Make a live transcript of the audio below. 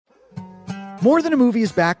More Than a Movie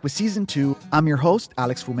is back with Season 2. I'm your host,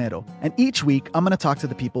 Alex Fumero, and each week I'm going to talk to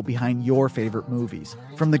the people behind your favorite movies.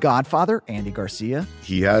 From The Godfather, Andy Garcia.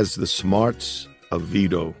 He has the smarts of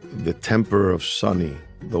Vito, the temper of Sonny,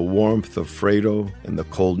 the warmth of Fredo, and the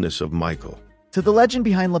coldness of Michael. To the legend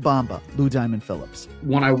behind La Bamba, Lou Diamond Phillips.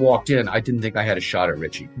 When I walked in, I didn't think I had a shot at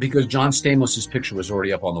Richie because John Stamos' picture was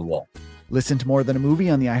already up on the wall. Listen to More Than a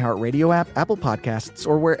Movie on the iHeartRadio app, Apple Podcasts,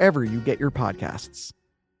 or wherever you get your podcasts.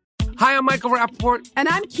 Hi, I'm Michael Rappaport. And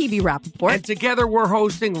I'm Kibi Rappaport. And together we're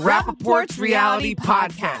hosting Rappaport's Reality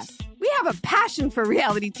Podcast. We have a passion for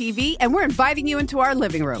reality TV, and we're inviting you into our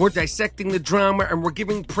living room. We're dissecting the drama, and we're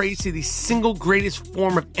giving praise to the single greatest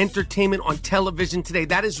form of entertainment on television today.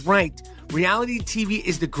 That is right. Reality TV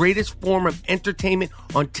is the greatest form of entertainment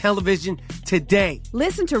on television today.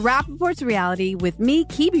 Listen to Rappaport's Reality with me,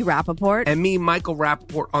 Kibi Rappaport. And me, Michael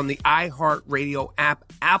Rappaport, on the iHeartRadio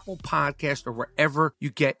app, Apple Podcast, or wherever you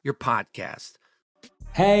get your podcast.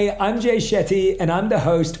 Hey, I'm Jay Shetty, and I'm the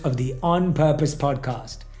host of the On Purpose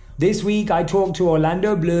podcast. This week, I talked to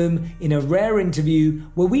Orlando Bloom in a rare interview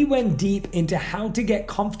where we went deep into how to get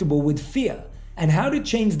comfortable with fear and how to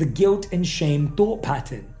change the guilt and shame thought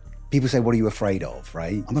pattern. People say, what are you afraid of,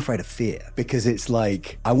 right? I'm afraid of fear because it's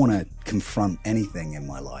like I want to confront anything in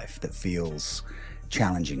my life that feels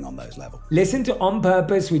challenging on those levels. Listen to On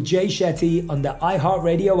Purpose with Jay Shetty on the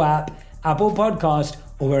iHeartRadio app, Apple Podcast,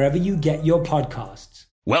 or wherever you get your podcasts.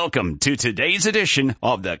 Welcome to today's edition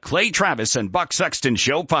of the Clay Travis and Buck Sexton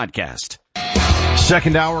Show podcast.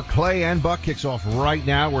 Second hour, Clay and Buck kicks off right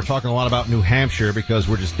now. We're talking a lot about New Hampshire because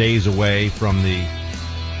we're just days away from the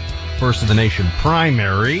First of the Nation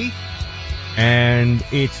primary, and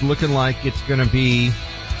it's looking like it's going to be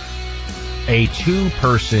a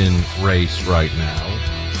two-person race right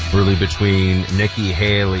now, really between Nikki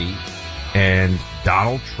Haley and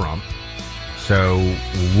Donald Trump. So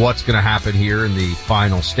what's going to happen here in the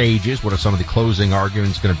final stages? What are some of the closing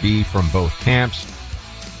arguments going to be from both camps?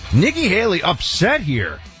 Nikki Haley upset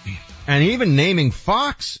here, and even naming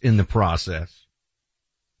Fox in the process,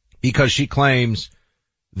 because she claims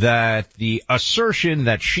that the assertion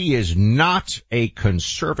that she is not a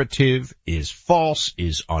conservative is false,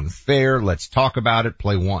 is unfair. Let's talk about it.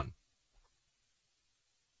 Play one.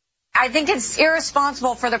 I think it's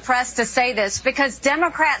irresponsible for the press to say this because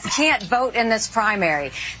Democrats can't vote in this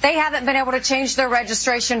primary. They haven't been able to change their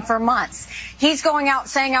registration for months. He's going out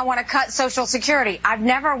saying, I want to cut Social Security. I've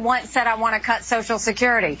never once said I want to cut Social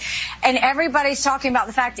Security. And everybody's talking about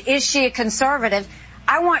the fact, is she a conservative?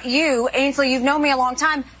 I want you, Ainsley, you've known me a long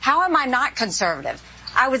time. How am I not conservative?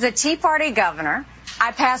 I was a Tea Party governor.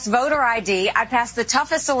 I passed voter ID. I passed the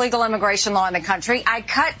toughest illegal immigration law in the country. I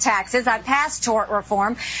cut taxes. I passed tort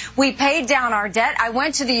reform. We paid down our debt. I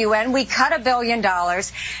went to the UN. We cut $1 billion.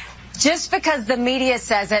 Just because the media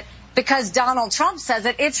says it, because Donald Trump says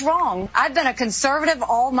it, it's wrong. I've been a conservative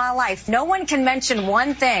all my life. No one can mention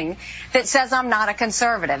one thing that says I'm not a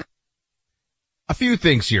conservative. A few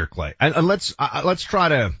things here, Clay. And let's try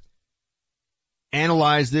to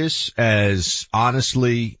analyze this as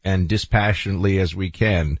honestly and dispassionately as we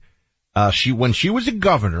can. When she was a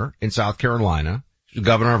governor in South Carolina, she was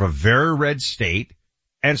governor of a very red state.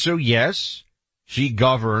 And so, yes, she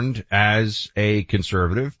governed as a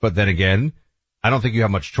conservative. But then again, I don't think you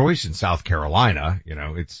have much choice in South Carolina. You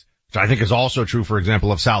know, which I think is also true, for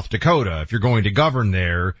example, of South Dakota. If you're going to govern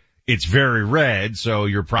there, it's very red, so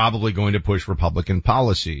you're probably going to push Republican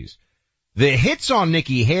policies. The hits on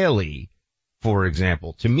Nikki Haley, for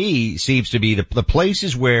example, to me seems to be the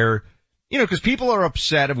places where, you know, because people are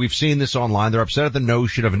upset, and we've seen this online, they're upset at the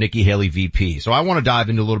notion of a Nikki Haley VP. So I want to dive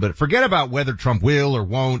into a little bit. Forget about whether Trump will or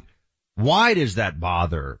won't. Why does that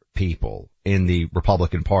bother people in the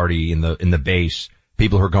Republican Party, in the base,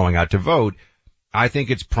 people who are going out to vote? I think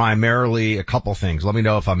it's primarily a couple things. Let me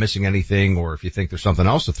know if I'm missing anything or if you think there's something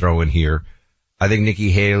else to throw in here. I think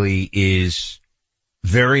Nikki Haley is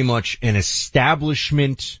very much an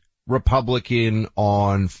establishment Republican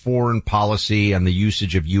on foreign policy and the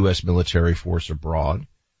usage of U.S. military force abroad.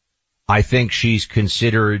 I think she's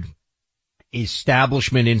considered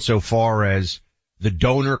establishment insofar as the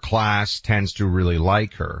donor class tends to really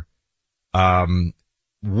like her.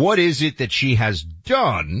 What is it that she has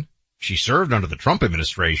done? She served under the Trump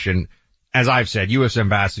administration. As I've said, U.S.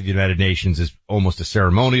 Ambassador to the United Nations is almost a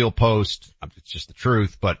ceremonial post. It's just the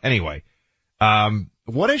truth. But anyway,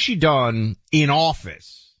 what has she done in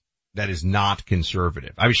office that is not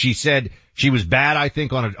conservative? I mean, she said she was bad, I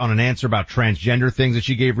think, on an answer about transgender things that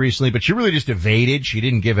she gave recently, but she really just evaded. She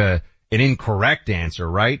didn't give an incorrect answer,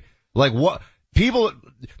 right? Like what people,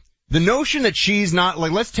 the notion that she's not,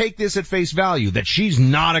 like, let's take this at face value, that she's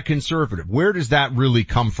not a conservative. Where does that really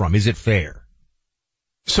come from? Is it fair?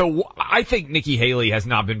 So I think Nikki Haley has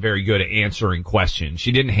not been very good at answering questions.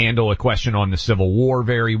 She didn't handle a question on the Civil War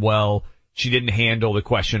very well. She didn't handle the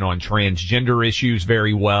question on transgender issues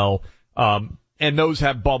very well. And those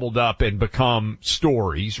have bubbled up and become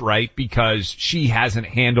stories, right? Because she hasn't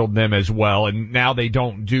handled them as well. And now they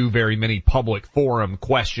don't do very many public forum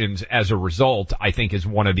questions as a result, I think is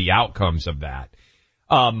one of the outcomes of that.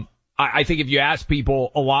 I think if you ask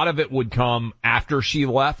people, a lot of it would come after she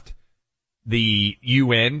left the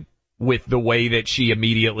UN with the way that she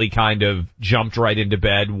immediately kind of jumped right into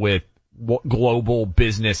bed with global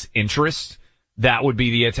business interests. That would be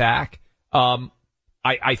the attack.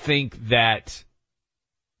 I think that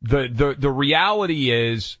the reality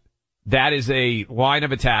is that is a line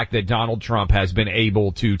of attack that Donald Trump has been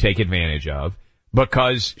able to take advantage of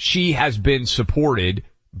because she has been supported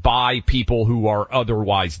by people who are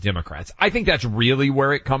otherwise Democrats. I think that's really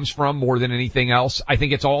where it comes from more than anything else. I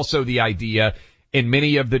think it's also the idea in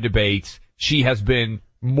many of the debates, she has been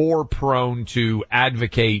more prone to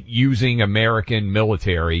advocate using American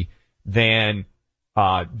military than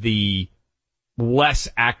the less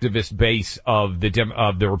activist base of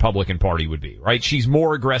the Republican Party would be, right? She's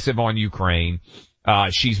more aggressive on Ukraine.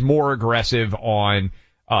 She's more aggressive on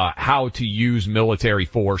how to use military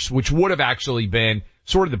force, which would have actually been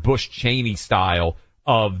sort of the Bush-Cheney style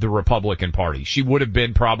of the Republican Party. She would have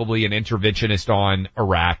been probably an interventionist on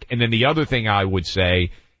Iraq. And then the other thing I would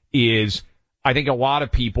say is I think a lot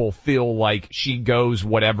of people feel like she goes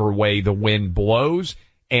whatever way the wind blows,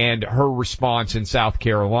 and her response in South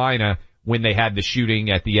Carolina when they had the shooting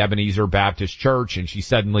at the Ebenezer Baptist Church and she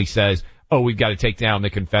suddenly says, oh, we've got to take down the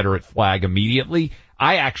Confederate flag immediately.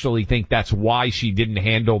 I actually think that's why she didn't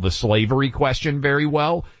handle the slavery question very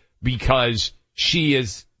well, because she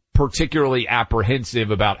is particularly apprehensive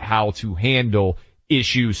about how to handle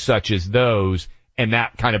issues such as those, and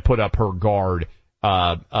that kind of put up her guard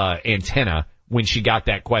antenna when she got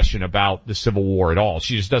that question about the Civil War at all.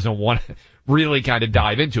 She just doesn't want to really kind of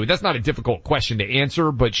dive into it. That's not a difficult question to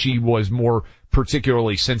answer, but she was more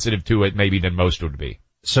particularly sensitive to it maybe than most would be.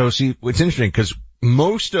 So see, it's interesting because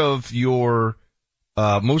most of the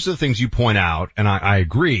things you point out, and I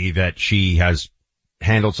agree that she has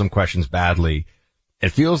handled some questions badly. It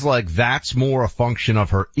feels like that's more a function of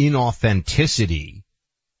her inauthenticity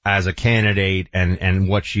as a candidate and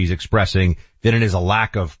what she's expressing than it is a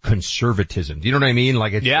lack of conservatism. Do you know what I mean?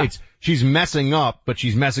 Like she's messing up, but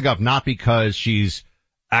she's messing up not because she's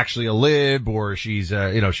actually a lib or she's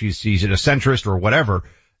she's a centrist or whatever.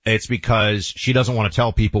 It's because she doesn't want to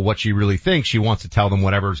tell people what she really thinks. She wants to tell them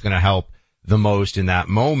whatever is going to help the most in that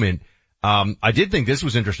moment. I did think this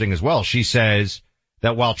was interesting as well. She says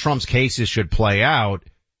that while Trump's cases should play out,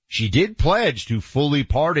 she did pledge to fully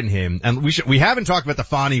pardon him. And we haven't talked about the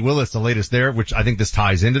Fani Willis, the latest there, which I think this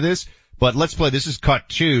ties into this, but let's play. This is cut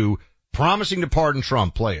 2, promising to pardon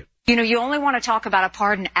Trump. Play it. You know, you only want to talk about a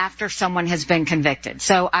pardon after someone has been convicted.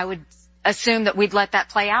 So I would assume that we'd let that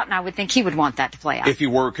play out, and I would think he would want that to play out. If he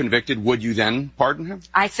were convicted, would you then pardon him?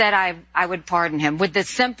 I said I would pardon him with the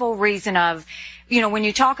simple reason of, when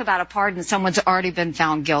you talk about a pardon, someone's already been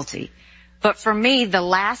found guilty. But for me, the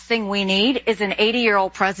last thing we need is an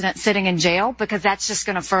 80-year-old president sitting in jail, because that's just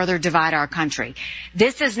going to further divide our country.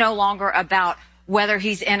 This is no longer about whether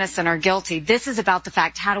he's innocent or guilty. This is about the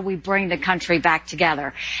fact, how do we bring the country back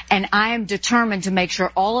together? And I am determined to make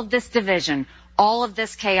sure all of this division, all of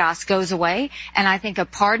this chaos goes away. And I think a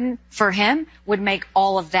pardon for him would make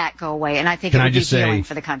all of that go away. And I think it would be healing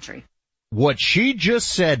for the country. What she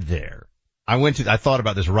just said there, I thought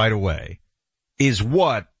about this right away, is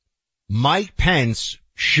what Mike Pence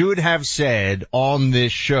should have said on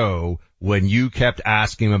this show when you kept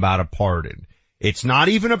asking him about a pardon. It's not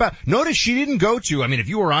even about, notice she didn't go to, if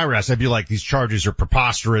you were IRS, I'd be like, these charges are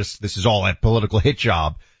preposterous. This is all a political hit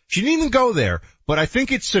job. She didn't even go there, but I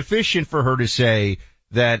think it's sufficient for her to say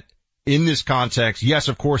that in this context, yes,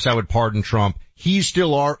 of course I would pardon Trump. He's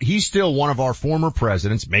still one of our former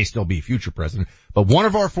presidents, may still be future president, but one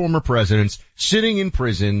of our former presidents sitting in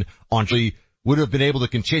prison would have been able to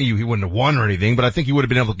continue. He wouldn't have won or anything, but I think he would have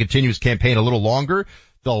been able to continue his campaign a little longer.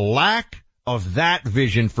 The lack of that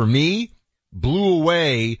vision for me blew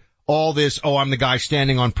away all this, I'm the guy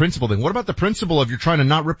standing on principle thing. What about the principle of you're trying to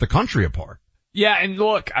not rip the country apart? Yeah, and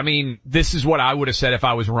look, this is what I would have said if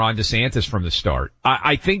I was Ron DeSantis from the start.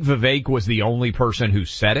 I think Vivek was the only person who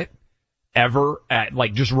said it ever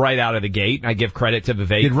just right out of the gate, and I give credit to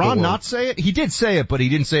Vivek. Did Ron not say it? He did say it, but he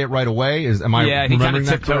didn't say it right away. Yeah, he kind of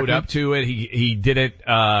tiptoed up to it. He didn't,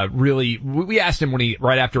 really, we asked him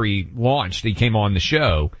right after he launched, he came on the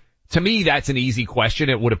show. To me, that's an easy question.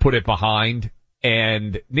 It would have put it behind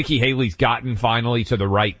And Nikki Haley's gotten finally to the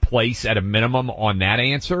right place at a minimum on that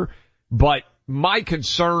answer. But my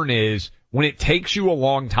concern is when it takes you a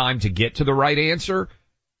long time to get to the right answer,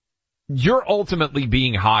 you're ultimately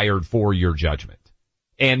being hired for your judgment.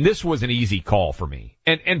 And this was an easy call for me.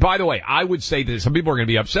 And by the way, I would say that some people are going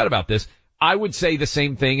to be upset about this. I would say the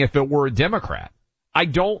same thing if it were a Democrat. I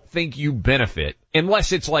don't think you benefit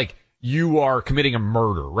unless it's like you are committing a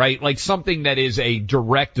murder, right? Like something that is a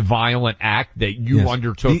direct violent act that you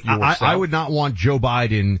undertook yourself. I would not want Joe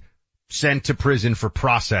Biden sent to prison for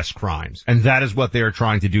process crimes. And that is what they are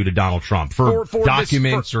trying to do to Donald Trump for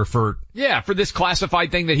documents for this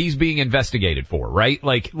classified thing that he's being investigated for, right?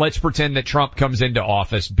 Like, let's pretend that Trump comes into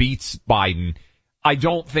office, beats Biden. I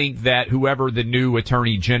don't think that whoever the new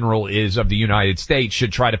attorney general is of the United States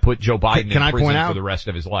should try to put Joe Biden in prison for the rest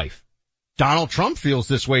of his life. Donald Trump feels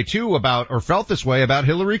this way too felt this way about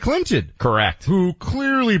Hillary Clinton. Correct. Who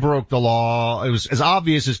clearly broke the law. It was as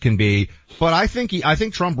obvious as can be. But I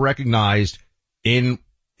think Trump recognized in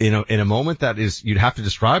a moment that is, you'd have to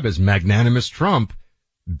describe as magnanimous Trump,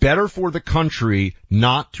 better for the country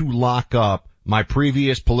not to lock up my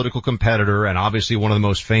previous political competitor and obviously one of the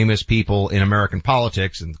most famous people in American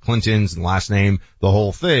politics, and Clintons and last name, the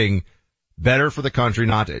whole thing. Better for the country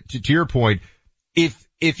not to your point,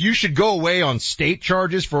 if you should go away on state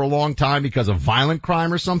charges for a long time because of violent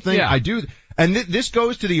crime or something, I do. And this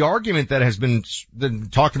goes to the argument that has been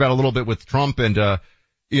talked about a little bit with Trump and,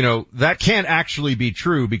 that can't actually be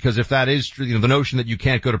true, because if that is true, the notion that you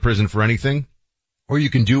can't go to prison for anything or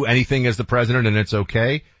you can do anything as the president and it's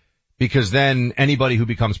okay, because then anybody who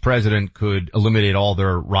becomes president could eliminate all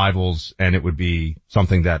their rivals and it would be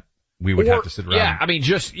something that we would have to sit around. Yeah, I mean,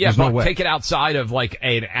 take it outside of like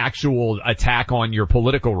an actual attack on your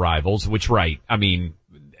political rivals,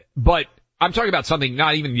 but I'm talking about something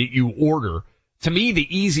not even that you order. To me,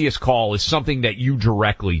 the easiest call is something that you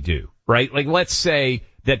directly do, right? Like, let's say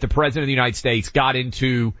that the president of the United States got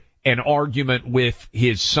into an argument with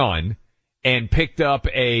his son and picked up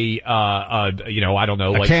a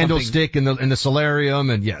candlestick in the solarium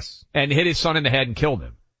and hit his son in the head and killed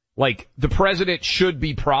him. Like, the president should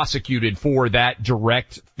be prosecuted for that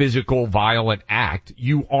direct physical violent act.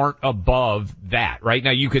 You aren't above that, right?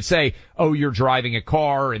 Now, you could say, oh, you're driving a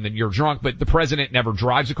car and then you're drunk, but the president never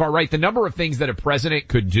drives a car, right? The number of things that a president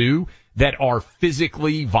could do that are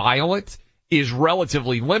physically violent is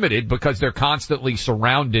relatively limited because they're constantly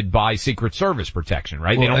surrounded by Secret Service protection,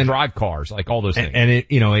 right? They don't drive cars, like all those things. And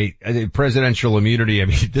a presidential immunity, I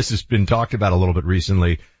mean, this has been talked about a little bit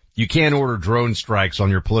recently. You can't order drone strikes on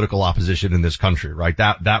your political opposition in this country, right?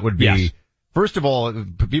 That would be, first of all,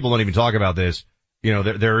 people don't even talk about this.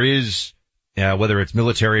 There is, whether it's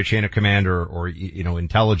military chain of command or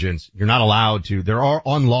intelligence, you're not allowed to, there are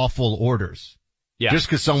unlawful orders. Yeah. Just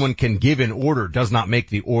because someone can give an order does not make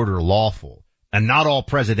the order lawful. And not all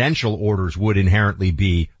presidential orders would inherently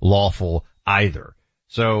be lawful either.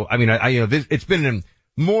 So, I mean, it's been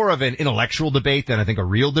more of an intellectual debate than I think a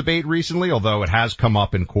real debate recently, although it has come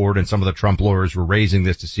up in court and some of the Trump lawyers were raising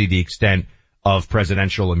this to see the extent of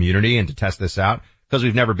presidential immunity and to test this out because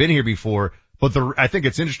we've never been here before. But I think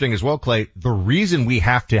it's interesting as well, Clay, the reason we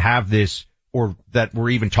have to have this, or that we're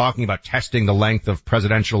even talking about testing the length of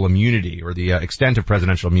presidential immunity or the extent of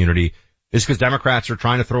presidential immunity, is because Democrats are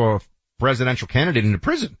trying to throw a presidential candidate into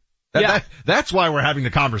prison. That's why we're having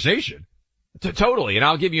the conversation. Totally. And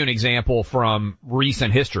I'll give you an example from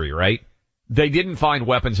recent history, right? They didn't find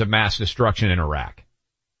weapons of mass destruction in Iraq.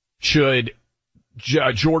 Should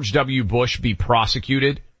George W. Bush be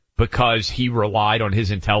prosecuted because he relied on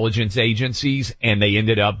his intelligence agencies and they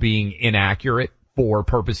ended up being inaccurate for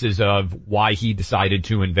purposes of why he decided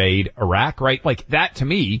to invade Iraq, right? Like, that to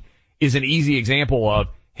me is an easy example of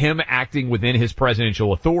him acting within his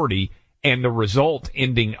presidential authority and the result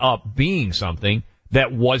ending up being something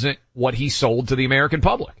that wasn't what he sold to the American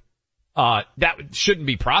public. That shouldn't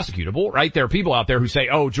be prosecutable, right? There are people out there who say,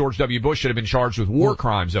 oh, George W. Bush should have been charged with war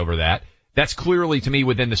crimes over that. That's clearly, to me,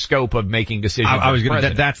 within the scope of making decisions.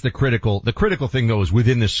 That's the critical thing, though, is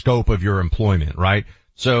within the scope of your employment, right?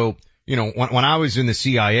 So, when I was in the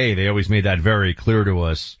CIA, they always made that very clear to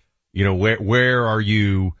us. Where are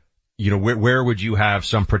you, where would you have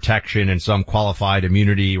some protection and some qualified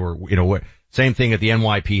immunity or, same thing at the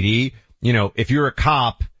NYPD. If you're a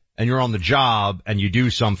cop and you're on the job and you do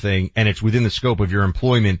something and it's within the scope of your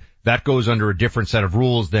employment, that goes under a different set of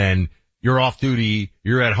rules than you're off duty,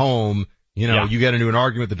 you're at home, you get into an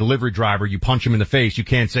argument with the delivery driver, you punch him in the face. You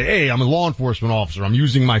can't say, hey, I'm a law enforcement officer, I'm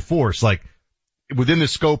using my force. Like, within the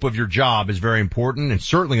scope of your job is very important, and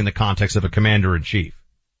certainly in the context of a commander in chief.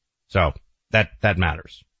 So that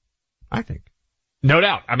matters, I think. No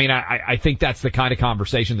doubt. I mean, I think that's the kind of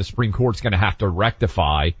conversation the Supreme Court's going to have to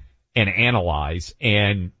rectify and analyze.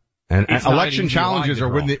 And election challenges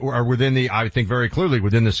are within the, I think very clearly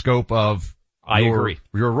within the scope of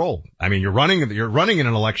your role. I mean, you're running in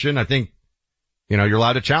an election. I think, you're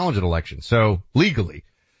allowed to challenge an election. So legally,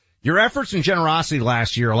 your efforts and generosity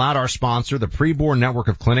last year allowed our sponsor, the Preborn Network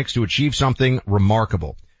of Clinics, to achieve something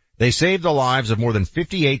remarkable. They saved the lives of more than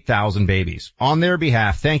 58,000 babies. On their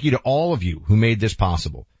behalf, thank you to all of you who made this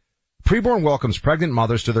possible. Preborn welcomes pregnant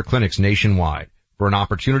mothers to their clinics nationwide for an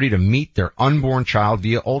opportunity to meet their unborn child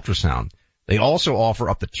via ultrasound. They also offer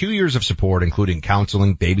up to 2 years of support, including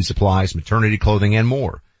counseling, baby supplies, maternity clothing, and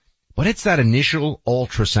more. But it's that initial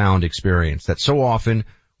ultrasound experience that so often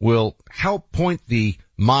will help point the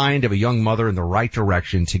mind of a young mother in the right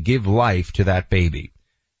direction to give life to that baby.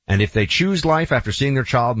 And if they choose life after seeing their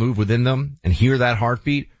child move within them and hear that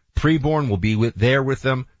heartbeat, Preborn will be there with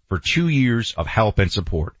them for 2 years of help and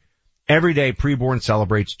support. Every day, Preborn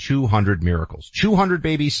celebrates 200 miracles, 200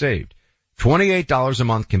 babies saved. $28 a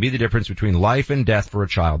month can be the difference between life and death for a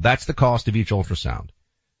child. That's the cost of each ultrasound.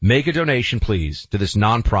 Make a donation, please, to this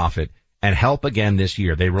nonprofit and help again this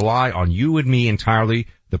year. They rely on you and me entirely,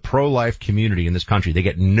 the pro-life community in this country. They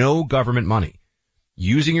get no government money.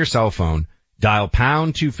 Using your cell phone, dial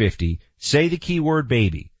pound 250, say the keyword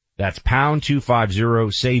baby. That's pound 250,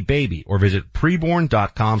 say baby, or visit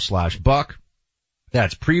preborn.com/buck.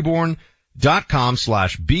 That's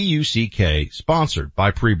preborn.com/BUCK, sponsored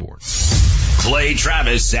by Preborn. Clay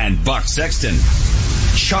Travis and Buck Sexton.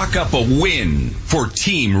 Chalk up a win for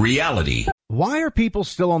Team Reality. Why are people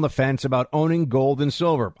still on the fence about owning gold and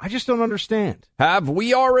silver? I just don't understand. Have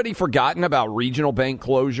we already forgotten about regional bank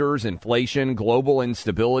closures, inflation, global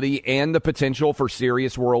instability, and the potential for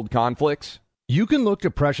serious world conflicts? You can look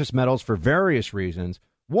to precious metals for various reasons.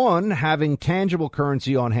 1, having tangible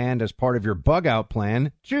currency on hand as part of your bug-out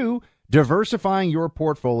plan. 2, diversifying your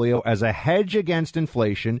portfolio as a hedge against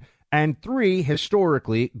inflation. And 3,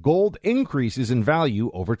 historically, gold increases in value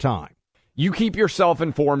over time. You keep yourself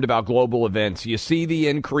informed about global events. You see the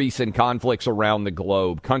increase in conflicts around the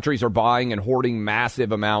globe. Countries are buying and hoarding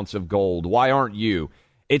massive amounts of gold. Why aren't you?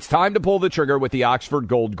 It's time to pull the trigger with the Oxford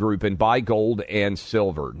Gold Group and buy gold and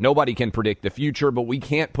silver. Nobody can predict the future, but we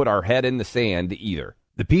can't put our head in the sand either.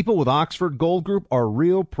 The people with Oxford Gold Group are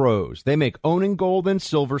real pros. They make owning gold and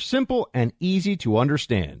silver simple and easy to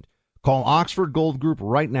understand. Call Oxford Gold Group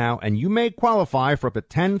right now, and you may qualify for up to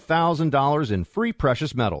 $10,000 in free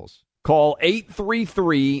precious metals. Call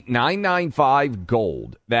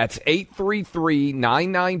 833-995-GOLD. That's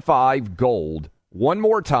 833-995-GOLD. One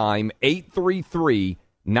more time,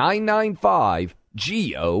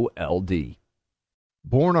 833-995-GOLD.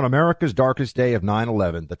 Born on America's darkest day of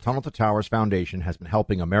 9/11, the Tunnel to Towers Foundation has been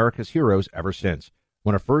helping America's heroes ever since.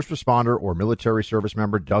 When a first responder or military service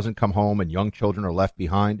member doesn't come home and young children are left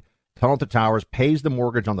behind, Tunnel to Towers pays the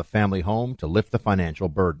mortgage on the family home to lift the financial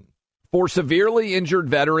burden. For severely injured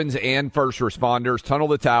veterans and first responders, Tunnel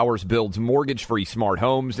to Towers builds mortgage-free smart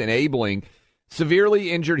homes, enabling severely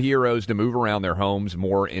injured heroes to move around their homes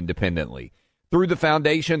more independently. Through the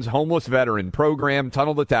Foundation's Homeless Veteran Program,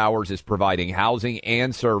 Tunnel to Towers is providing housing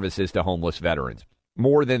and services to homeless veterans.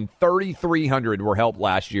 More than 3,300 were helped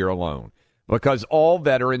last year alone, because all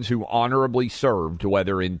veterans who honorably served,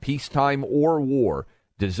 whether in peacetime or war,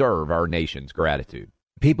 deserve our nation's gratitude.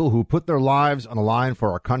 People who put their lives on the line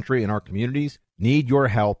for our country and our communities need your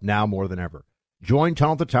help now more than ever. Join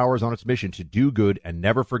Tunnel to Towers on its mission to do good and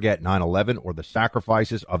never forget 9/11 or the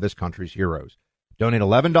sacrifices of this country's heroes. Donate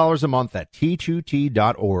 $11 a month at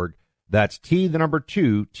T2T.org. That's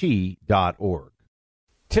T2T.org.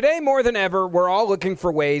 Today, more than ever, we're all looking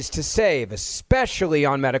for ways to save, especially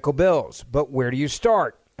on medical bills. But where do you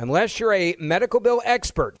start? Unless you're a medical bill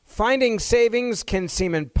expert, finding savings can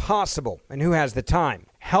seem impossible. And who has the time?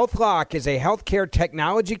 HealthLock is a healthcare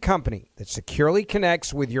technology company that securely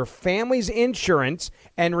connects with your family's insurance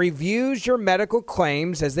and reviews your medical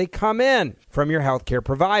claims as they come in from your healthcare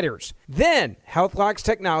providers. Then, HealthLock's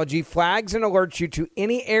technology flags and alerts you to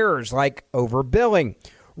any errors like overbilling,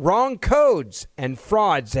 wrong codes, and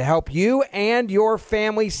frauds to help you and your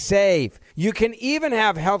family save. You can even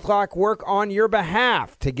have HealthLock work on your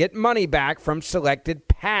behalf to get money back from selected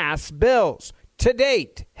past bills. To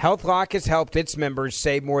date, HealthLock has helped its members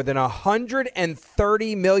save more than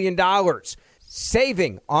 $130 million.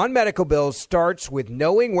 Saving on medical bills starts with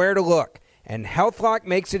knowing where to look, and HealthLock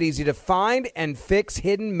makes it easy to find and fix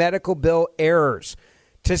hidden medical bill errors.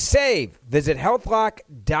 To save, visit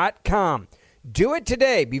healthlock.com. Do it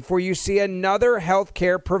today before you see another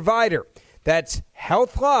healthcare provider. That's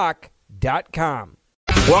healthlock.com.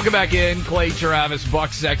 Welcome back in, Clay Travis,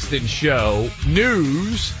 Buck Sexton Show.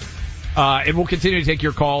 News, and we'll continue to take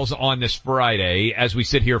your calls on this Friday as we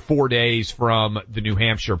sit here 4 days from the New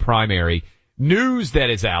Hampshire primary. News that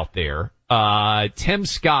is out there, Tim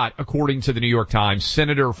Scott, according to the New York Times,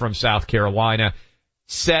 senator from South Carolina,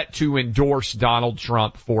 set to endorse Donald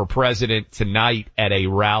Trump for president tonight at a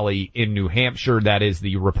rally in New Hampshire. That is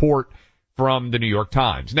the report from the New York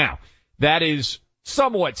Times. Now, that is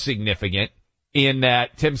somewhat significant in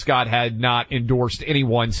that Tim Scott had not endorsed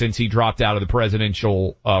anyone since he dropped out of the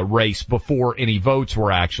presidential race before any votes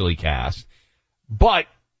were actually cast. But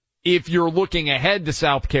if you're looking ahead to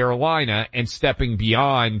South Carolina and stepping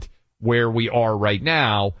beyond where we are right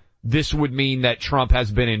now, this would mean that Trump has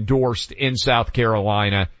been endorsed in South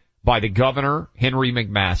Carolina by the governor, Henry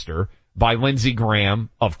McMaster, by Lindsey Graham,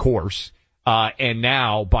 of course, and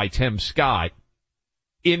now by Tim Scott.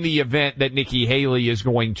 In the event that Nikki Haley is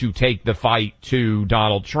going to take the fight to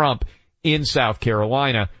Donald Trump in South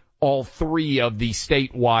Carolina, all three of the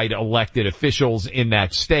statewide elected officials in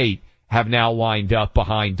that state have now lined up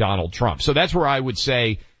behind Donald Trump. So that's where I would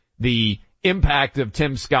say the impact of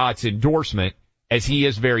Tim Scott's endorsement, as he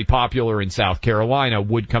is very popular in South Carolina,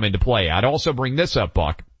 would come into play. I'd also bring this up,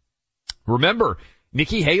 Buck. Remember,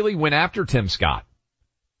 Nikki Haley went after Tim Scott.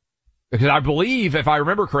 Because I believe, if I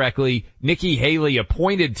remember correctly, Nikki Haley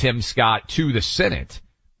appointed Tim Scott to the Senate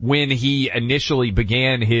when he initially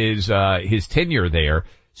began his tenure there.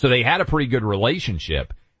 So they had a pretty good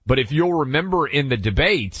relationship. But if you'll remember in the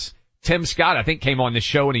debates, Tim Scott, I think, came on this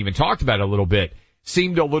show and even talked about it a little bit,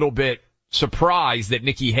 seemed a little bit surprised that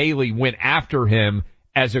Nikki Haley went after him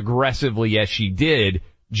as aggressively as she did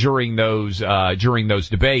during those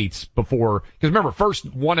debates before, because remember,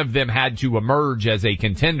 first one of them had to emerge as a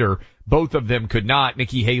contender. Both of them could not.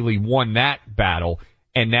 Nikki Haley won that battle,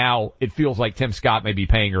 and now it feels like Tim Scott may be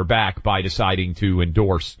paying her back by deciding to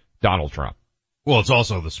endorse Donald Trump. Well, it's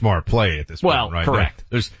also the smart play at this point, right? Correct.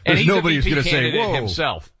 There's nobody who's going to say, whoa.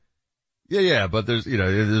 Himself. Yeah, but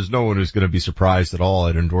there's no one who's going to be surprised at all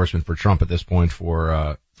at endorsement for Trump at this point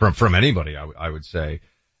from anybody, I would say.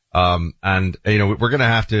 And we're going to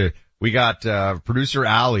have to, we got, producer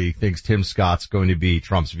Allie thinks Tim Scott's going to be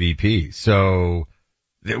Trump's VP. So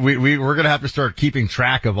we're going to have to start keeping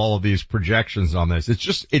track of all of these projections on this.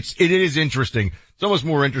 It is interesting. It's almost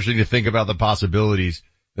more interesting to think about the possibilities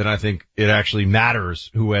than I think it actually matters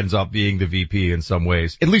who ends up being the VP in some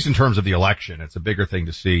ways, at least in terms of the election. It's a bigger thing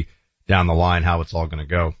to see down the line how it's all going to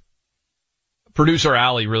go. Producer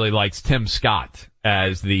Allie really likes Tim Scott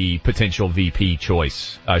as the potential VP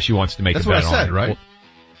choice. She wants to make That's a bet on what I said, it. right? Well,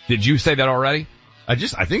 did you say that already? I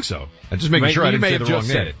think so. I'm just making sure I didn't say the wrong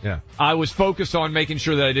name. Yeah. I was focused on making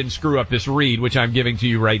sure that I didn't screw up this read, which I'm giving to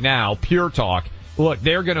you right now. Pure Talk. Look,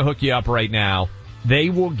 they're going to hook you up right now. They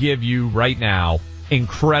will give you right now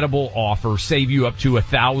incredible offer, save you up to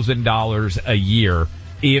 $1,000 a year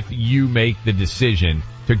if you make the decision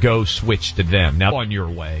to go switch to them. Now, on your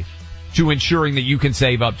way to ensuring that you can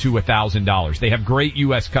save up to $1,000. They have great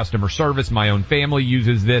U.S. customer service. My own family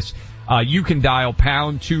uses this. You can dial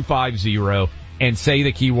pound 250 and say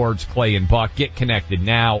the keywords Clay and Buck. Get connected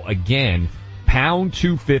now. Again, pound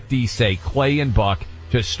 250, say Clay and Buck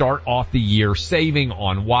to start off the year saving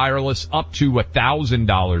on wireless up to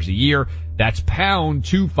 $1,000 a year. That's pound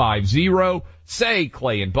 250. Say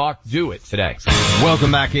Clay and Buck. Do it today.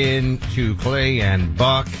 Welcome back in to Clay and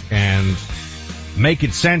Buck and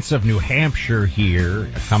making sense of New Hampshire here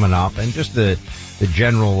coming up and just the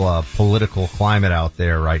general political climate out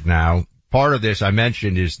there right now. Part of this I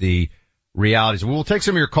mentioned is the realities. We'll take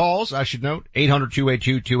some of your calls, I should note.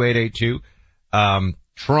 800-282-2882.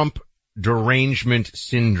 Trump derangement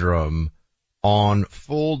syndrome on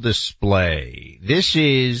full display. This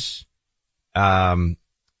is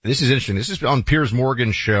interesting. This is on Piers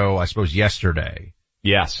Morgan's show, I suppose, yesterday.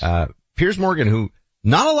 Yes. Piers Morgan, who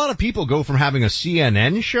not a lot of people go from having a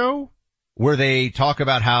CNN show where they talk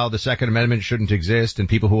about how the Second Amendment shouldn't exist and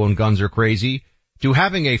people who own guns are crazy to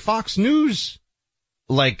having a Fox News,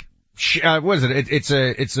 what is it?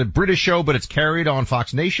 It's a British show, but it's carried on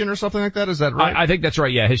Fox Nation or something like that. Is that right? I think that's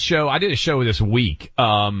right. Yeah. His show, I did a show this week.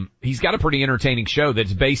 He's got a pretty entertaining show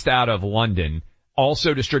that's based out of London,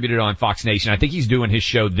 also distributed on Fox Nation. I think he's doing his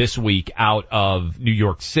show this week out of New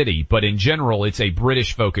York City, but in general, it's a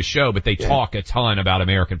British focused show, but they talk a ton about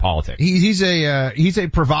American politics. He's a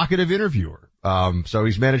provocative interviewer. So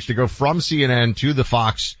he's managed to go from CNN to the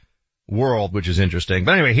Fox world, which is interesting.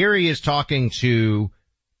 But anyway, here he is talking to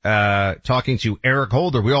Eric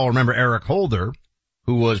Holder. We all remember Eric Holder,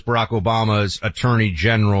 who was Barack Obama's attorney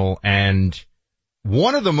general and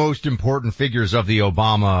one of the most important figures of the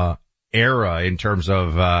Obama era in terms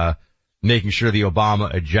of, making sure the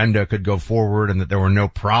Obama agenda could go forward and that there were no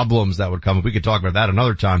problems that would come up. We could talk about that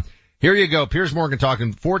another time. Here you go. Piers Morgan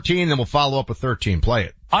talking 14, then we'll follow up with 13. Play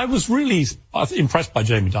it. I was really impressed by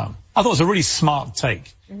Jamie Dimon. I thought it was a really smart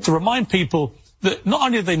take to remind people that not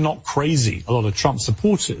only are they not crazy, a lot of Trump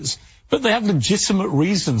supporters, but they have legitimate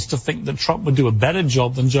reasons to think that Trump would do a better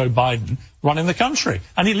job than Joe Biden running the country.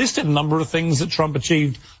 And he listed a number of things that Trump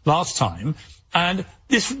achieved last time. And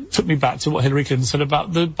this took me back to what Hillary Clinton said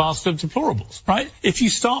about the bastard deplorables, right? If you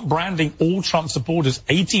start branding all Trump supporters,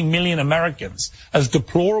 80 million Americans, as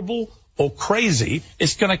deplorable or crazy,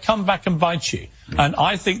 it's going to come back and bite you. And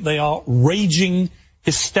I think they are raging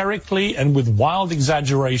hysterically and with wild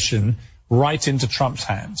exaggeration right into Trump's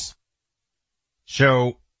hands.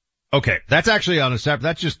 So, okay, that's actually on a separate,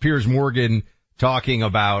 that's just Piers Morgan talking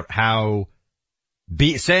about how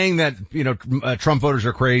saying that, Trump voters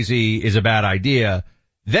are crazy is a bad idea.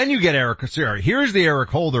 Then you get here's the Eric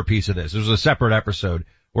Holder piece of this. There's a separate episode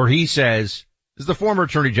where he says, this is the former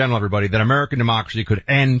Attorney General, everybody, that American democracy could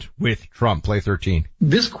end with Trump. Play 13.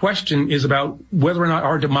 This question is about whether or not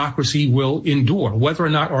our democracy will endure, whether or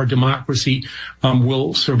not our democracy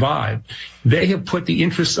will survive. They have put the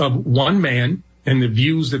interests of one man and the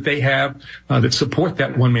views that they have that support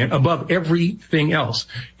that one man above everything else.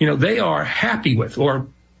 They are happy with or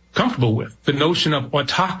comfortable with the notion of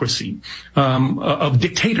autocracy, of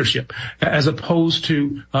dictatorship, as opposed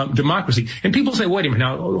to democracy. And people say, wait a minute,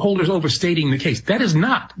 now Holder's overstating the case. This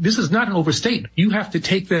is not an overstatement. You have to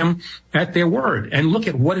take them at their word and look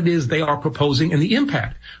at what it is they are proposing and the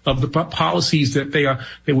impact of the policies that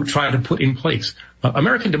they would try to put in place.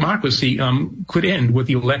 American democracy could end with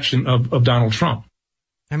the election of Donald Trump.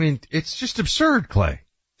 I mean, it's just absurd, Clay.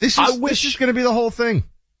 This is going to be the whole thing.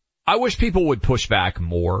 I wish people would push back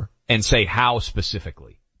more and say how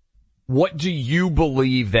specifically. What do you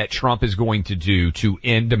believe that Trump is going to do to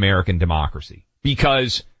end American democracy?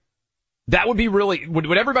 Because that would be really,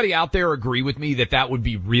 would everybody out there agree with me that would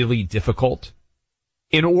be really difficult?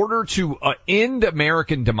 In order to end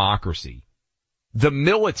American democracy, the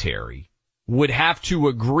military would have to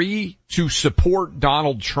agree to support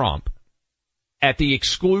Donald Trump at the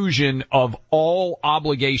exclusion of all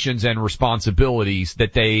obligations and responsibilities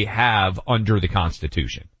that they have under the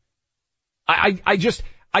Constitution. I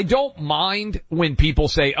don't mind when people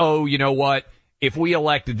say, oh, you know what, if we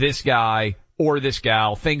elect this guy or this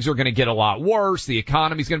gal, things are going to get a lot worse, the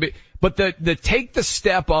economy's going to be, but the take the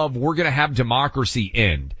step of we're going to have democracy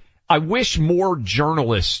end. I wish more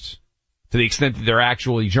journalists, to the extent that they're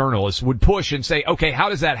actually journalists, would push and say, okay, how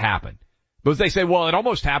does that happen? Because they say, well, it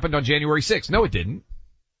almost happened on January 6th. No, it didn't.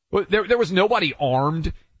 There was nobody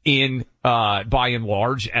armed in, by and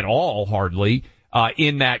large at all, hardly,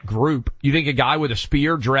 in that group. You think a guy with a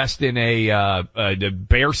spear dressed in a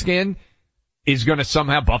bear skin is going to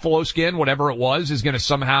somehow, buffalo skin, whatever it was, is going to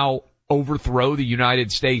somehow overthrow the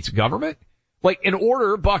United States government? Like, in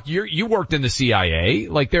order, Buck, you worked in the CIA.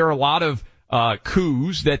 Like, there are a lot of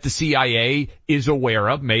coups that the CIA is aware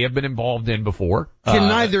of, may have been involved in before. Can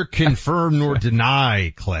neither confirm nor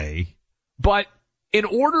deny, Clay. But in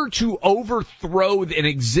order to overthrow an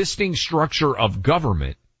existing structure of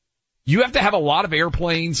government, you have to have a lot of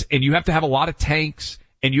airplanes, and you have to have a lot of tanks,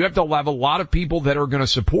 and you have to have a lot of people that are going to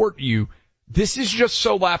support you. This is just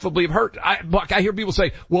so laughably absurd. Buck, I hear people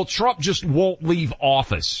say, well, Trump just won't leave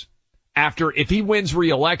office. If he wins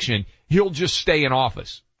re-election, he'll just stay in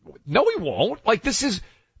office. No, he won't. Like, this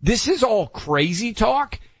is all crazy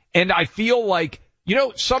talk. And I feel like,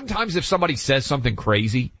 sometimes if somebody says something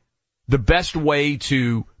crazy, the best way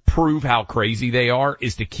to prove how crazy they are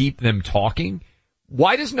is to keep them talking.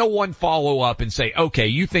 Why does no one follow up and say, okay,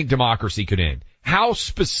 you think democracy could end? How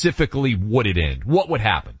specifically would it end? What would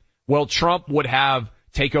happen? Well, Trump would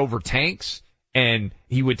take over tanks, and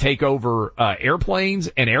he would take over airplanes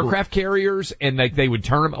and aircraft carriers, and they would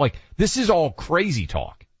turn them. Like, this is all crazy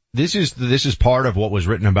talk. This is part of what was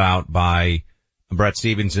written about by Brett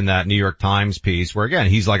Stevens in that New York Times piece, where again,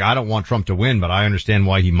 he's like, I don't want Trump to win, but I understand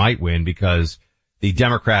why he might win, because the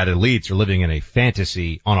Democrat elites are living in a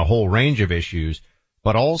fantasy on a whole range of issues.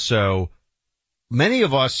 But also, many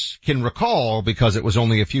of us can recall, because it was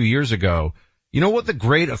only a few years ago, you know what the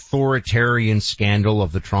great authoritarian scandal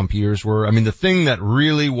of the Trump years were? I mean, the thing that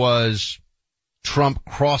really was Trump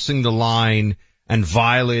crossing the line and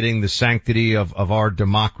violating the sanctity of our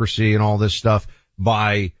democracy and all this stuff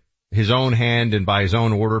by his own hand and by his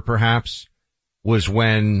own order, perhaps, was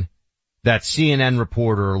when that CNN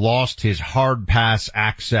reporter lost his hard pass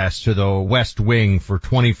access to the West Wing for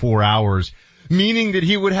 24 hours, meaning that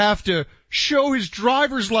he would have to show his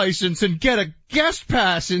driver's license and get a guest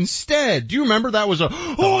pass instead. Do you remember that was I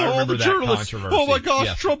remember the that journalists, controversy. oh my gosh,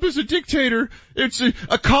 Yes. Trump is a dictator. It's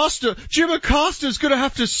Acosta. Jim Acosta is going to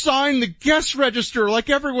have to sign the guest register like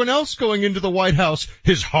everyone else going into the White House.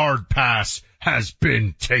 His hard pass has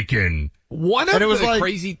been taken. One of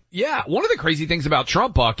the crazy things about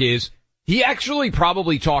Trump, Buck, is he actually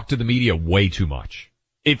probably talked to the media way too much.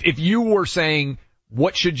 If you were saying,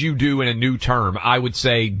 what should you do in a new term, I would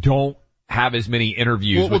say don't have as many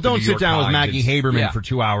interviews. Well, don't sit down with Maggie Haberman for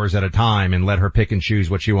 2 hours at a time and let her pick and choose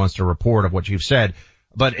what she wants to report of what you've said.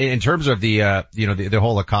 But in terms of the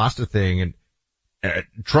whole Acosta thing, and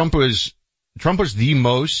Trump was the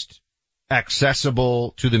most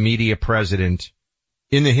accessible to the media president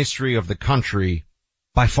in the history of the country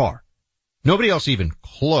by far. Nobody else even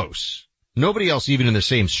close. Nobody else even in the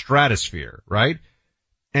same stratosphere, right?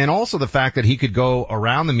 And also the fact that he could go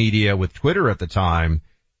around the media with Twitter at the time.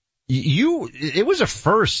 It was a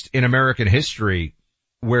first in American history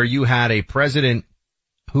where you had a president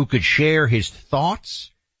who could share his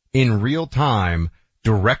thoughts in real time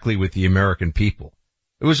directly with the American people.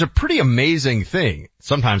 It was a pretty amazing thing.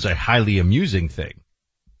 Sometimes a highly amusing thing.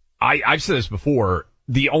 I've said this before.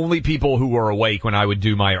 The only people who were awake when I would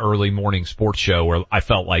do my early morning sports show where I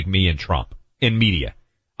felt like me and Trump in media.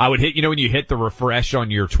 I would hit, when you hit the refresh on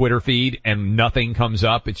your Twitter feed and nothing comes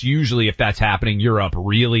up, it's usually if that's happening, you're up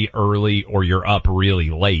really early or you're up really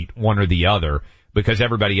late, one or the other, because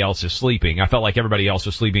everybody else is sleeping. I felt like everybody else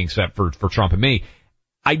was sleeping except for Trump and me.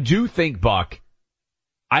 I do think, Buck,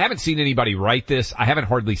 I haven't seen anybody write this. I haven't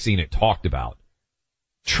hardly seen it talked about.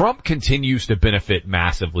 Trump continues to benefit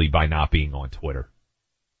massively by not being on Twitter.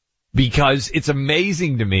 Because it's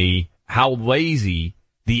amazing to me how lazy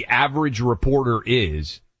the average reporter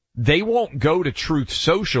is. They won't go to Truth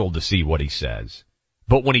Social to see what he says.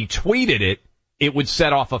 But when he tweeted it, it would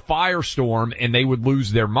set off a firestorm and they would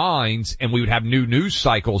lose their minds and we would have new news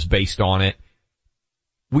cycles based on it.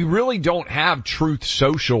 We really don't have Truth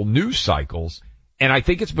Social news cycles. And I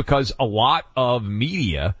think it's because a lot of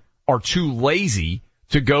media are too lazy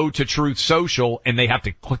to go to Truth Social and they have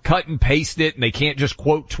to cut and paste it and they can't just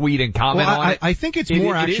quote, tweet and comment on it. I think it's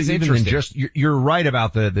more actually even than just, you're right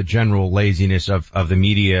about the general laziness of the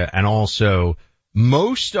media, and also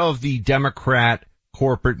most of the Democrat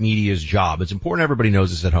corporate media's job. It's important everybody knows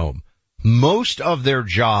this at home. Most of their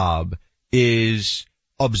job is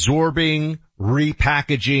absorbing,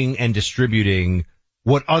 repackaging and distributing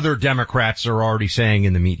what other Democrats are already saying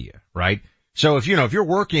in the media, right? So if you're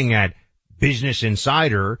working at Business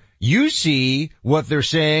Insider, you see what they're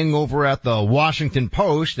saying over at the Washington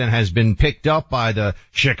Post and has been picked up by the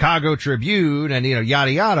Chicago Tribune and,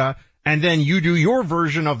 yada, yada. And then you do your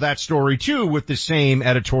version of that story too with the same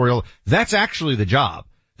editorial. That's actually the job.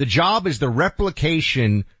 The job is the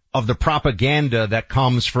replication of the propaganda that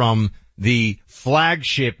comes from the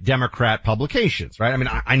flagship Democrat publications, right? I mean,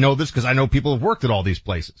 I know this because I know people have worked at all these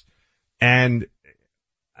places. And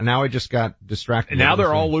now I just got distracted. Now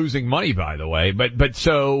they're all losing money, by the way. But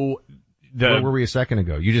so where were we a second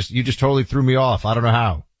ago? You just totally threw me off. I don't know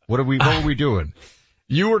how. What were we doing?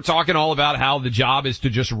 You were talking all about how the job is to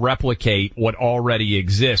just replicate what already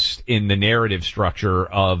exists in the narrative structure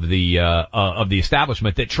of the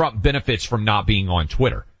establishment, that Trump benefits from not being on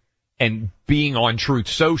Twitter and being on Truth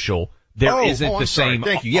Social. There isn't the same.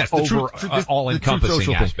 Thank you. Yes, the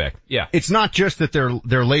all-encompassing aspect. Yeah. It's not just that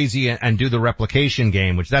they're lazy and do the replication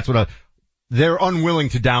game, which they're unwilling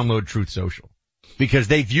to download Truth Social because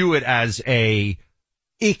they view it as a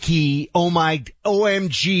icky,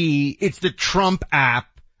 OMG, it's the Trump app.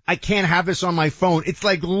 I can't have this on my phone. It's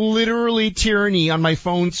like literally tyranny on my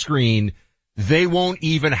phone screen. They won't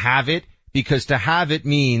even have it because to have it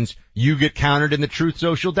means you get counted in the Truth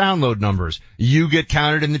Social download numbers. You get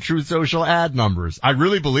counted in the Truth Social ad numbers. I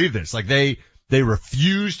really believe this. Like they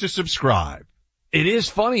refuse to subscribe. It is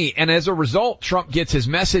funny. And as a result, Trump gets his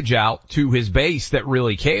message out to his base that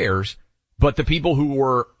really cares. But the people who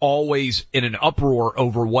were always in an uproar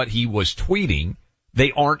over what he was tweeting,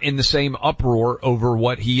 they aren't in the same uproar over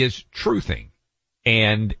what he is truthing.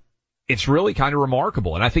 And it's really kind of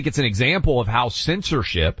remarkable. And I think it's an example of how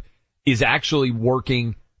censorship is actually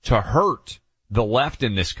working to hurt the left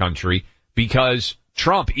in this country, because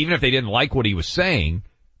Trump, even if they didn't like what he was saying,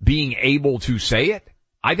 being able to say it,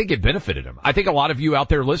 I think it benefited him. I think a lot of you out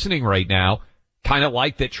there listening right now kind of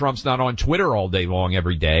like that Trump's not on Twitter all day long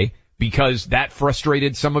every day, because that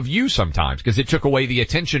frustrated some of you sometimes because it took away the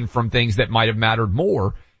attention from things that might have mattered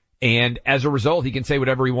more. And as a result, he can say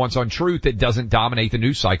whatever he wants on Truth. It doesn't dominate the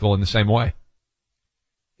news cycle in the same way.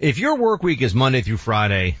 If your work week is Monday through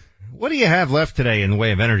Friday, what do you have left today in the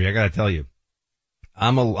way of energy? I got to tell you,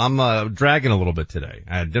 I'm dragging a little bit today.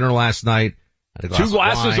 I had dinner last night. I had a glass 2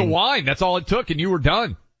 glasses of of wine. That's all it took, and you were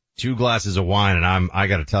done. 2 glasses of wine, and I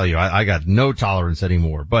got to tell you, I got no tolerance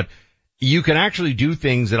anymore. But you can actually do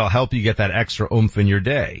things that'll help you get that extra oomph in your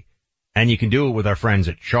day, and you can do it with our friends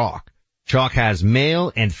at Chalk. Chalk has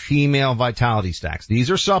male and female vitality stacks.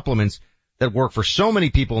 These are supplements that work for so many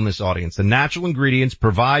people in this audience. The natural ingredients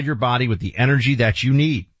provide your body with the energy that you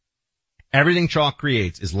need. Everything Chalk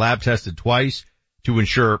creates is lab tested twice to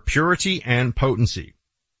ensure purity and potency.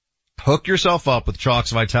 Hook yourself up with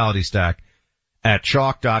Chalk's Vitality Stack at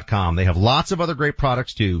chalk.com. They have lots of other great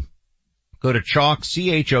products too. Go to chalk,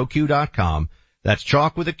 CHOQ.com. That's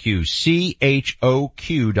chalk with a Q, CHOQ.com.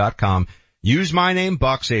 Use my name,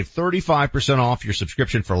 Buck. Save 35% off your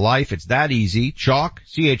subscription for life. It's that easy. Chalk,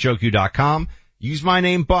 CHOQ.com. Use my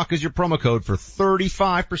name, Buck, as your promo code for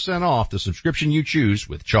 35% off the subscription you choose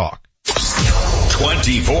with Chalk.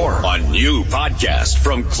 24, a new podcast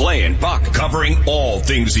from Clay and Buck covering all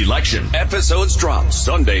things election. Episodes drop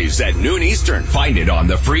Sundays at noon Eastern. Find it on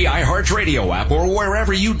the free iHeartRadio app or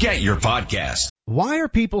wherever you get your podcasts. Why are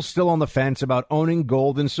people still on the fence about owning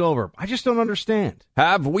gold and silver? I just don't understand.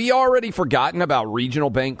 Have we already forgotten about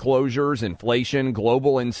regional bank closures, inflation,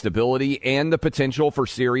 global instability, and the potential for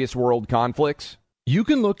serious world conflicts? You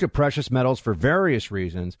can look to precious metals for various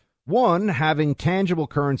reasons. 1, having tangible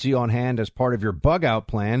currency on hand as part of your bug-out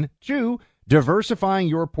plan. 2, diversifying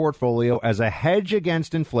your portfolio as a hedge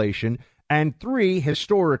against inflation. And 3,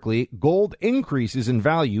 historically, gold increases in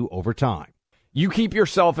value over time. You keep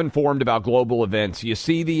yourself informed about global events. You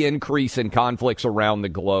see the increase in conflicts around the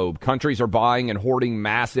globe. Countries are buying and hoarding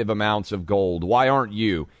massive amounts of gold. Why aren't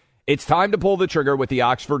you? It's time to pull the trigger with the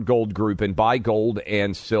Oxford Gold Group and buy gold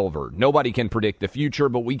and silver. Nobody can predict the future,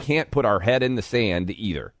 but we can't put our head in the sand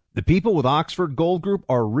either. The people with Oxford Gold Group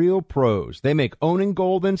are real pros. They make owning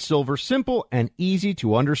gold and silver simple and easy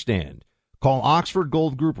to understand. Call Oxford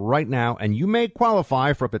Gold Group right now, and you may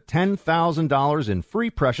qualify for up to $10,000 in free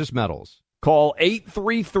precious metals. Call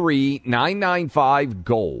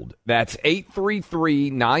 833-995-GOLD. That's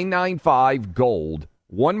 833-995-GOLD.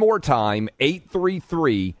 One more time,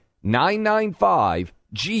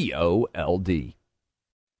 833-995-GOLD.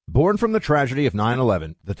 Born from the tragedy of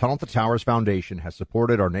 9/11, the Tunnel to Towers Foundation has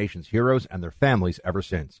supported our nation's heroes and their families ever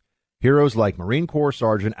since. Heroes like Marine Corps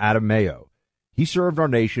Sergeant Adam Mayo. He served our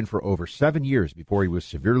nation for over 7 years before he was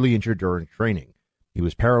severely injured during training. He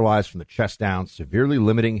was paralyzed from the chest down, severely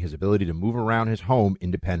limiting his ability to move around his home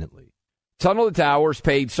independently. Tunnel to Towers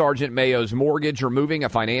paid Sergeant Mayo's mortgage, removing a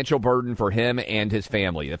financial burden for him and his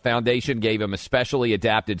family. The foundation gave him a specially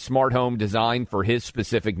adapted smart home designed for his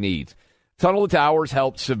specific needs. Tunnel to Towers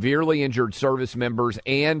helped severely injured service members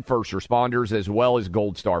and first responders, as well as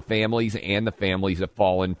Gold Star families and the families of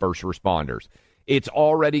fallen first responders. It's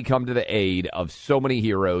already come to the aid of so many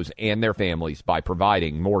heroes and their families by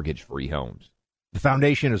providing mortgage-free homes. The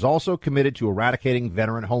foundation is also committed to eradicating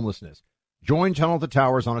veteran homelessness. Join Tunnel to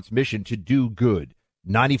Towers on its mission to do good.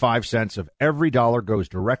 95 cents of every dollar goes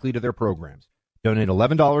directly to their programs. Donate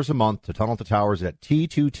 $11 a month to Tunnel to Towers at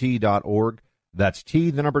T2T.org. That's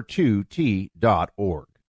T2T.org.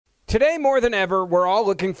 Today, more than ever, we're all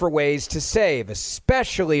looking for ways to save,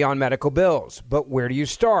 especially on medical bills. But where do you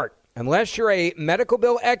start? Unless you're a medical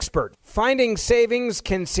bill expert, finding savings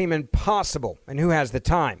can seem impossible. And who has the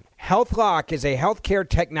time? HealthLock is a healthcare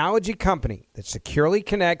technology company that securely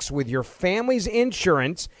connects with your family's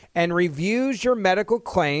insurance and reviews your medical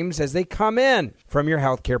claims as they come in from your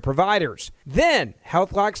healthcare providers. Then,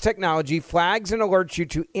 HealthLock's technology flags and alerts you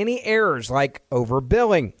to any errors like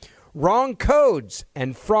overbilling, wrong codes,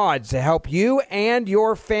 and frauds to help you and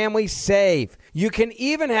your family save. You can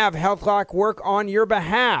even have HealthLock work on your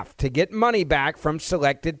behalf to get money back from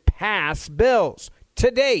selected past bills. To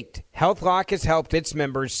date, HealthLock has helped its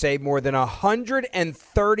members save more than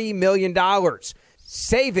 $130 million.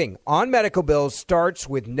 Saving on medical bills starts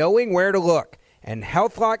with knowing where to look, and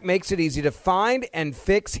HealthLock makes it easy to find and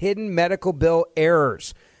fix hidden medical bill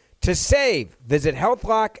errors. To save, visit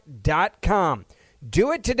healthlock.com.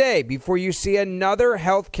 Do it today before you see another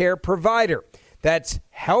healthcare provider. That's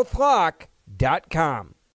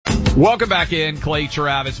healthlock.com. Welcome back in, Clay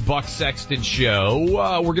Travis, Buck Sexton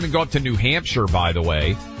Show. We're going to go up to New Hampshire, by the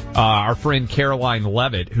way. Our friend Caroline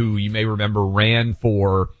Leavitt, who you may remember ran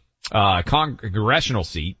for congressional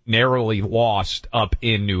seat, narrowly lost up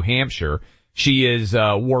in New Hampshire. She is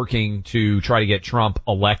working to try to get Trump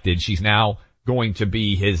elected. She's now going to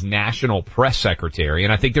be his national press secretary,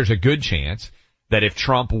 and I think there's a good chance that if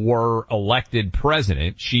Trump were elected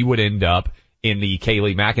president, she would end up in the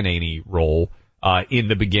Kayleigh McEnany role in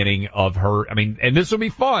the beginning of her. I mean, and this will be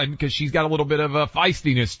fun because she's got a little bit of a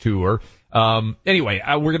feistiness to her Anyway,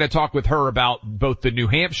 we're going to talk with her about both the New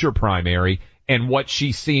Hampshire primary and what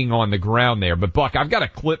she's seeing on the ground there. But Buck, I've got a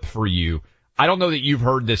clip for you. I don't know that you've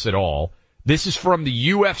heard this at all. This is from the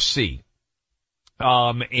UFC.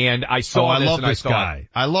 And I saw this and I thought,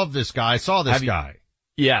 I love this guy. I saw this guy.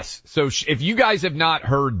 Yes. So if you guys have not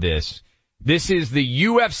heard this, this is the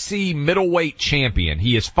UFC middleweight champion.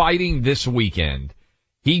 He is fighting this weekend.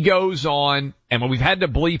 He goes on, and we've had to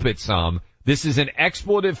bleep it some, this is an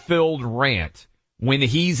expletive-filled rant when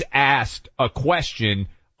he's asked a question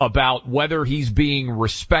about whether he's being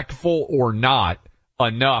respectful or not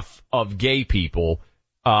enough of gay people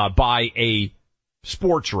by a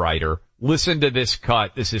sports writer. Listen to this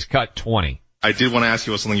cut. This is cut 20. I did want to ask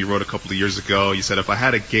you about something you wrote a couple of years ago. You said, if I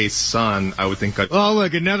had a gay son, I would think I'd... Oh,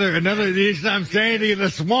 look, another, I'm saying to you,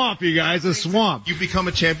 the swamp, you guys, the swamp. You become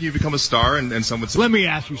a champion, you become a star, and someone... Let me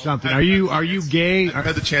ask you something. Are you gay? I've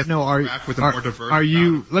had the chance to interact with a more diverse...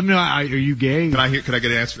 Let me know, are you gay? Could I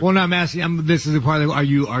get an answer? Well, no, I'm asking, this is the part of, are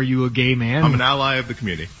you a gay man? I'm an ally of the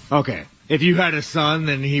community. Okay. If you had a son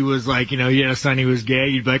and he was like, you had a son, he was gay,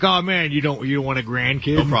 you'd be like, oh man, you don't want a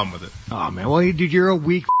grandkid? No problem with it. Oh man, well, dude, you're a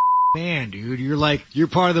weak man, dude. You're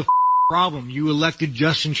part of the problem. You elected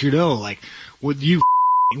Justin Trudeau. Like,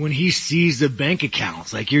 when he sees the bank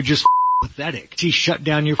accounts, like, you're just pathetic. He shut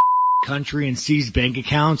down your country and seized bank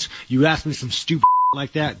accounts. You ask me some stupid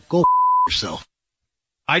like that, go yourself.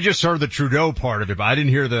 I just heard the Trudeau part of it, but I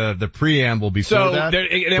didn't hear the preamble before that.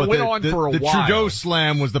 It went on for a while. The Trudeau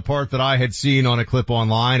slam was the part that I had seen on a clip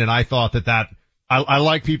online, and I thought that I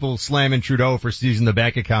like people slamming Trudeau for seizing the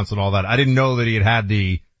bank accounts and all that. I didn't know that he had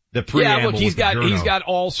the preamble. Yeah, look, he's got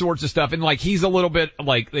all sorts of stuff, and like he's a little bit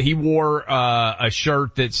like he wore a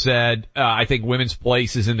shirt that said I think women's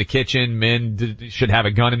place is in the kitchen, men should have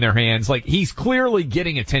a gun in their hands. Like, he's clearly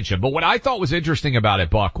getting attention. But what I thought was interesting about it,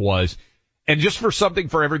 Buck, was, and just for something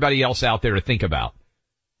for everybody else out there to think about,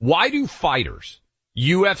 why do fighters,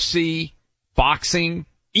 UFC, boxing,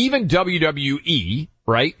 even WWE,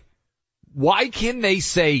 right? Why can they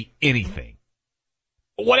say anything?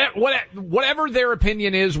 Whatever their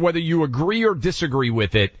opinion is, whether you agree or disagree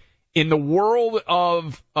with it, in the world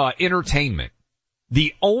of entertainment,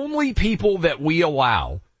 the only people that we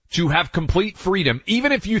allow to have complete freedom,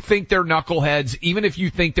 even if you think they're knuckleheads, even if you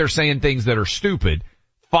think they're saying things that are stupid,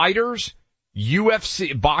 fighters,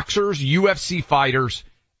 UFC, boxers, UFC fighters,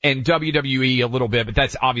 and WWE a little bit, but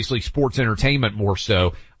that's obviously sports entertainment more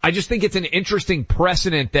so. I just think it's an interesting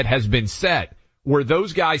precedent that has been set, where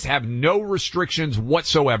those guys have no restrictions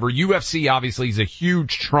whatsoever. UFC obviously is a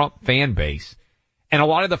huge Trump fan base, and a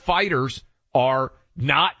lot of the fighters are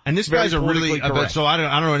not. And this guy's a really, so I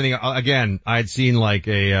don't know anything. Again, I had seen like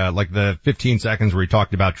the 15 seconds where he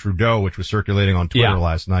talked about Trudeau, which was circulating on Twitter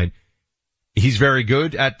last night. He's very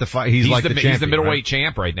good at the fight. He's like the champion, he's the middleweight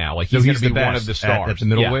champ right now. Like, he's going to be one of the stars at the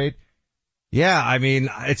middleweight. Yeah, I mean,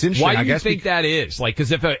 it's interesting. Why do you think that is? Like,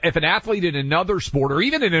 cause if an athlete in another sport, or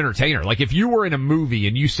even an entertainer, like if you were in a movie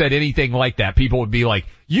and you said anything like that, people would be like,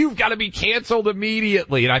 you've got to be canceled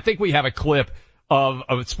immediately. And I think we have a clip of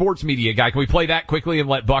a sports media guy. Can we play that quickly and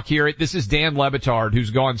let Buck hear it? This is Dan Lebitard, who's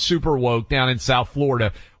gone super woke down in South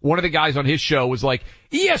Florida. One of the guys on his show was like,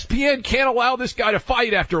 ESPN can't allow this guy to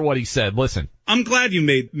fight after what he said. Listen. I'm glad you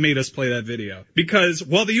made us play that video, because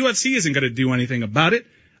while the UFC isn't going to do anything about it,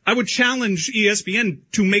 I would challenge ESPN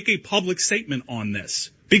to make a public statement on this,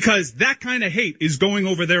 because that kind of hate is going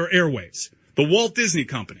over their airwaves. The Walt Disney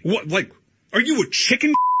Company. What, like, are you a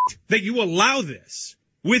chicken that you allow this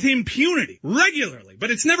with impunity regularly? But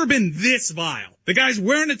it's never been this vile. The guy's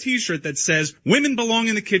wearing a t-shirt that says women belong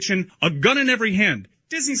in the kitchen, a gun in every hand.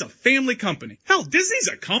 Disney's a family company. Hell, Disney's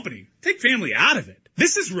a company. Take family out of it.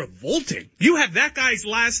 This is revolting. You have that guy's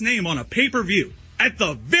last name on a pay-per-view. At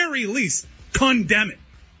the very least, condemn it.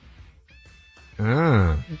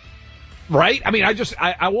 Right? I mean,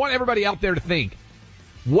 I want everybody out there to think,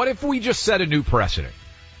 what if we just set a new precedent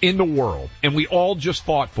in the world and we all just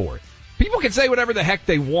fought for it? People can say whatever the heck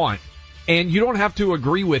they want, and you don't have to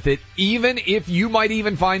agree with it, even if you might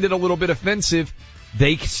even find it a little bit offensive.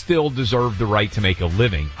 They still deserve the right to make a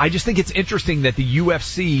living. I just think it's interesting that the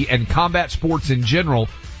UFC and combat sports in general,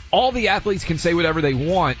 all the athletes can say whatever they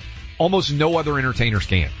want. Almost no other entertainers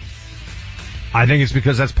can. I think it's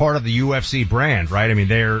because that's part of the UFC brand, right? I mean,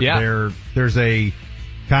 there's a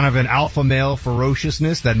kind of an alpha male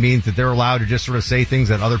ferociousness that means that they're allowed to just sort of say things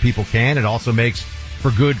that other people can. It also makes for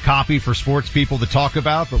good copy for sports people to talk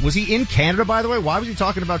about. But was he in Canada, by the way? Why was he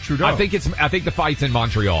talking about Trudeau? I think the fight's in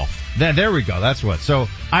Montreal. There we go. That's what. So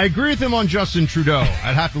I agree with him on Justin Trudeau.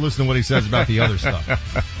 I'd have to listen to what he says about the other stuff.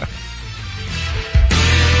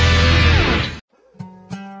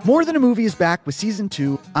 More Than a Movie is back with Season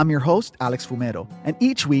 2. I'm your host, Alex Fumero, and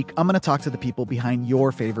each week I'm going to talk to the people behind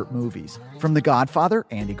your favorite movies. From The Godfather,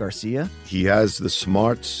 Andy Garcia. He has the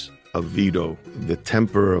smarts of Vito, the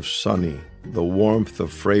temper of Sonny, the warmth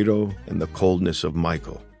of Fredo, and the coldness of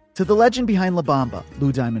Michael. To the legend behind La Bamba,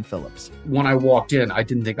 Lou Diamond Phillips. When I walked in, I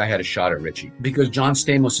didn't think I had a shot at Richie because John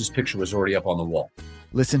Stamos' picture was already up on the wall.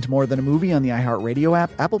 Listen to More Than a Movie on the iHeartRadio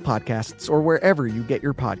app, Apple Podcasts, or wherever you get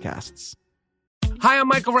your podcasts. Hi, I'm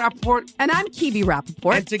Michael Rappaport. And I'm Kibi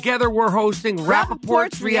Rappaport. And together we're hosting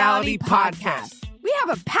Rappaport's Reality Podcast. We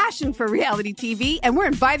have a passion for reality TV, and we're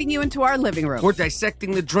inviting you into our living room. We're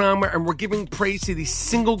dissecting the drama, and we're giving praise to the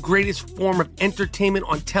single greatest form of entertainment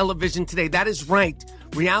on television today. That is right.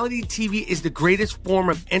 Reality TV is the greatest form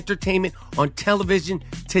of entertainment on television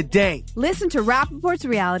today. Listen to Rappaport's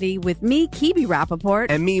Reality with me, Kibi Rappaport.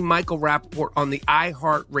 And me, Michael Rappaport, on the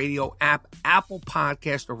iHeartRadio app, Apple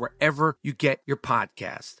Podcast, or wherever you get your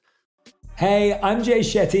podcast. Hey, I'm Jay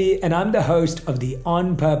Shetty, and I'm the host of the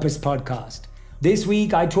On Purpose podcast. This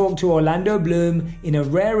week, I talked to Orlando Bloom in a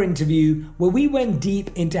rare interview where we went deep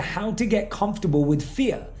into how to get comfortable with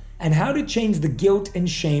fear and how to change the guilt and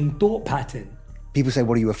shame thought pattern. People say,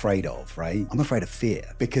 what are you afraid of, right? I'm afraid of fear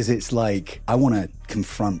because it's like I want to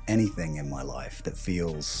confront anything in my life that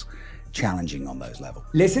feels challenging on those levels.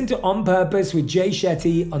 Listen to On Purpose with Jay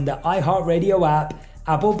Shetty on the iHeartRadio app,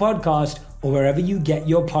 Apple Podcast, or wherever you get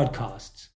your podcasts.